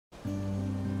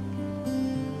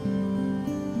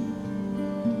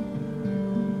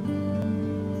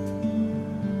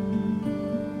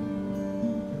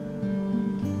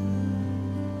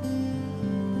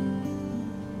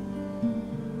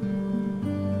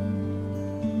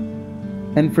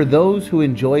And for those who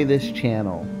enjoy this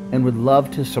channel and would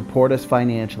love to support us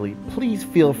financially, please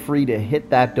feel free to hit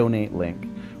that donate link.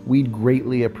 We'd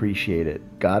greatly appreciate it.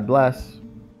 God bless.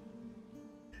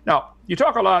 Now, you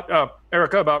talk a lot,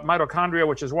 Erica, about mitochondria,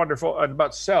 which is wonderful, and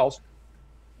about cells.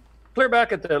 Clear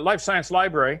back at the Life Science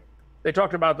Library, they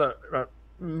talked about the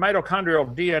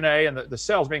mitochondrial DNA and the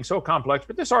cells being so complex.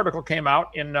 But this article came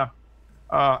out in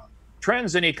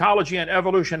Trends in Ecology and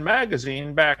Evolution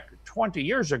magazine back 20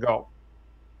 years ago.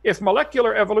 If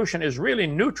molecular evolution is really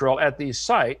neutral at these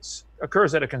sites,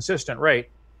 occurs at a consistent rate,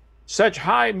 such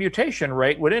high mutation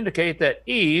rate would indicate that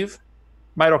Eve,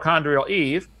 mitochondrial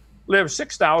Eve, lived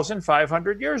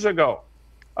 6,500 years ago,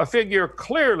 a figure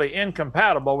clearly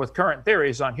incompatible with current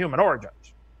theories on human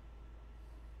origins.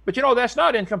 But you know, that's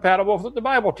not incompatible with what the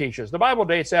Bible teaches. The Bible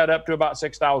dates add up to about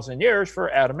 6,000 years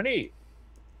for Adam and Eve.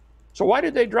 So why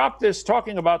did they drop this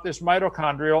talking about this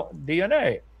mitochondrial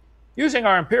DNA? Using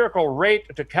our empirical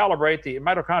rate to calibrate the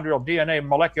mitochondrial DNA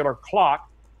molecular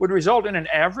clock would result in an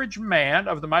average man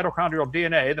of the mitochondrial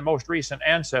DNA, the most recent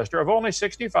ancestor, of only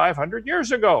 6,500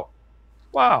 years ago.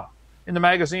 Wow. In the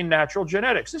magazine Natural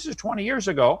Genetics. This is 20 years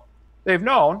ago. They've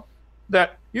known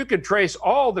that you could trace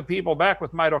all the people back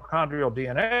with mitochondrial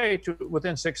DNA to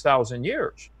within 6,000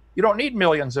 years. You don't need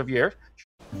millions of years.